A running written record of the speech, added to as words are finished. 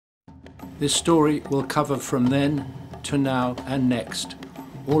This story will cover from then to now and next,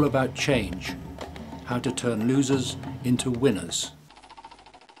 all about change, how to turn losers into winners.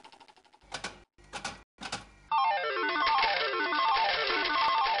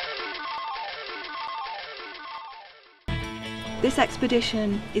 This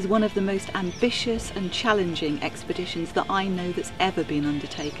expedition is one of the most ambitious and challenging expeditions that I know that's ever been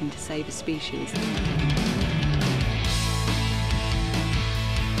undertaken to save a species.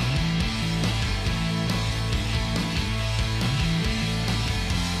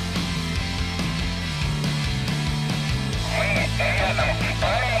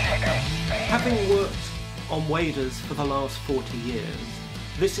 Having worked on waders for the last 40 years,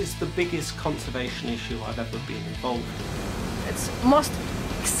 this is the biggest conservation issue I've ever been involved in. It's the most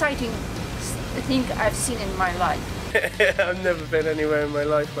exciting thing I've seen in my life. I've never been anywhere in my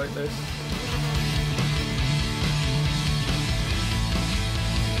life like this.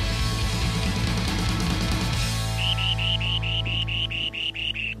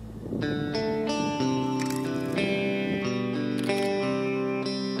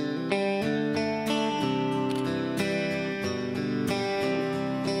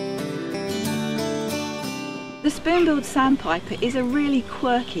 The spoon-billed sandpiper is a really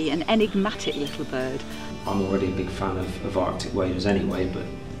quirky and enigmatic little bird. I'm already a big fan of Arctic waders anyway, but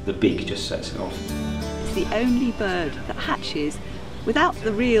the beak just sets it off. It's the only bird that hatches without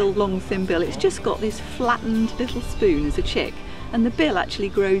the real long thin bill. It's just got this flattened little spoon as a chick, and the bill actually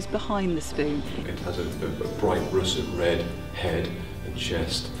grows behind the spoon. It has a bright russet red head and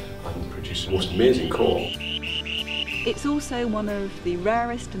chest and produces the most amazing call. It's also one of the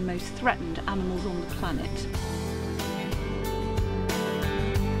rarest and most threatened animals on the planet.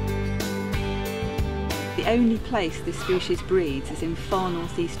 The only place this species breeds is in far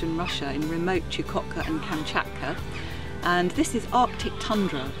northeastern Russia, in remote Chukotka and Kamchatka, and this is Arctic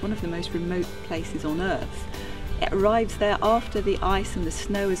tundra, one of the most remote places on Earth. It arrives there after the ice and the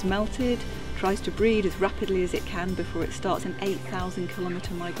snow has melted, tries to breed as rapidly as it can before it starts an 8,000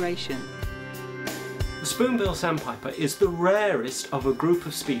 kilometre migration. The spoonbill sandpiper is the rarest of a group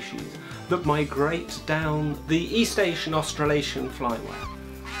of species that migrate down the East Asian Australasian flyway.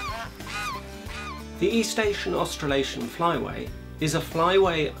 The East Asian Australasian flyway is a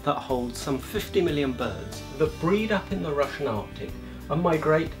flyway that holds some 50 million birds that breed up in the Russian Arctic and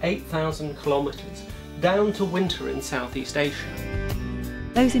migrate 8,000 kilometres down to winter in Southeast Asia.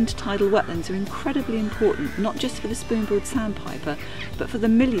 Those intertidal wetlands are incredibly important, not just for the spoon-billed sandpiper, but for the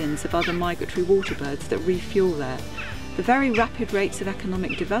millions of other migratory water birds that refuel there. The very rapid rates of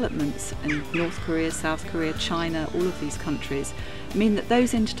economic developments in North Korea, South Korea, China, all of these countries, mean that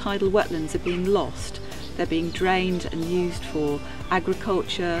those intertidal wetlands are being lost. They're being drained and used for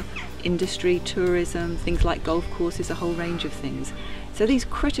agriculture, industry, tourism, things like golf courses, a whole range of things. So these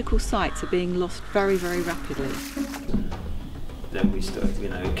critical sites are being lost very, very rapidly. Then we started,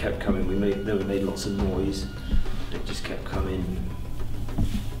 it kept coming. We made lots of noise. It just kept coming.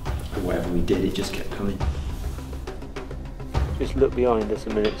 And whatever we did, it just kept coming. Just look behind us a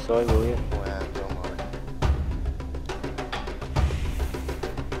minute, Si, will you?